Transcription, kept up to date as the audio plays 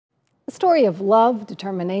A story of love,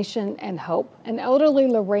 determination, and hope. An elderly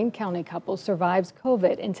Lorain County couple survives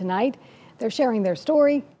COVID, and tonight they're sharing their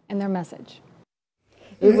story and their message.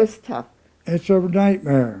 It was tough. It's a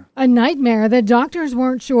nightmare. A nightmare that doctors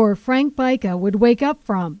weren't sure Frank Bica would wake up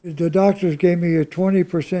from. The doctors gave me a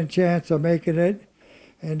 20% chance of making it,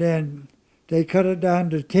 and then they cut it down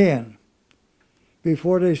to 10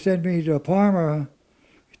 before they sent me to Parma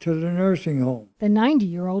to the nursing home. The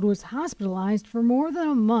 90-year-old was hospitalized for more than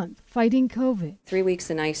a month fighting COVID. 3 weeks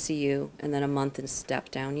in ICU and then a month in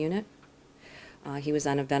step-down unit. He was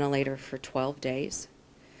on a ventilator for 12 days.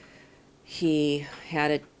 He had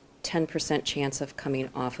a 10% chance of coming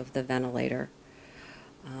off of the ventilator.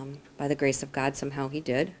 By the grace of God, somehow he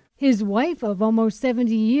did. His wife of almost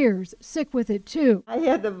 70 years, sick with it too. I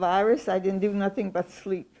had the virus. I didn't do nothing but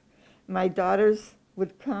sleep. My daughters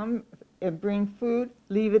would come and bring food,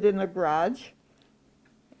 leave it in the garage,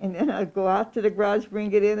 and then I'd go out to the garage,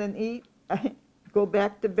 bring it in and eat. I go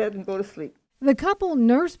back to bed and go to sleep. The couple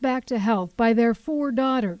nursed back to health by their 4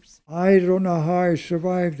 daughters. I don't know how I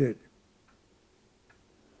survived it.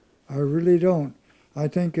 I really don't. I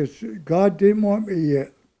think it's God didn't want me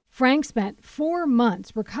yet. Frank spent 4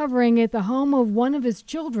 months recovering at the home of one of his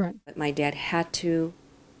children. But my dad had to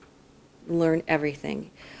learn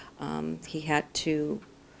everything. He had to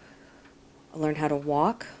learn how to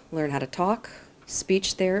walk, learn how to talk,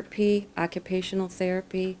 speech therapy, occupational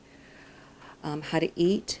therapy, how to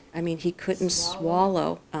eat. I mean, he couldn't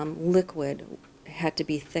swallow. Liquid had to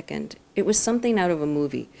be thickened. It was something out of a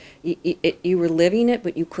movie. You were living it,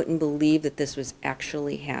 but you couldn't believe that this was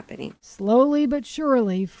actually happening. Slowly but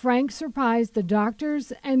surely, Frank surprised the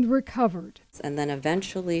doctors and recovered. And then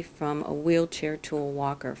eventually from a wheelchair to a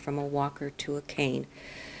walker, from a walker to a cane.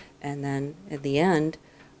 And then at the end,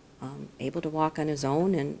 able to walk on his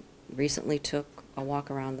own, and recently took a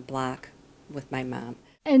walk around the block with my mom.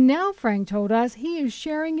 And now Frank told us he is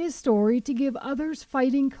sharing his story to give others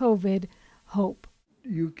fighting COVID hope.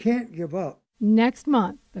 You can't give up. Next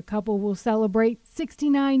month, the couple will celebrate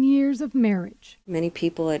 69 years of marriage. Many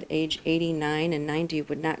people at age 89 and 90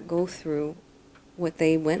 would not go through what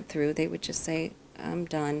they went through. They would just say, I'm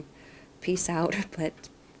done, peace out. But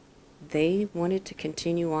they wanted to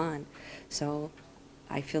continue on. So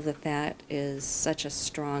I feel that that is such a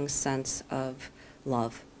strong sense of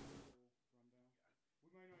love.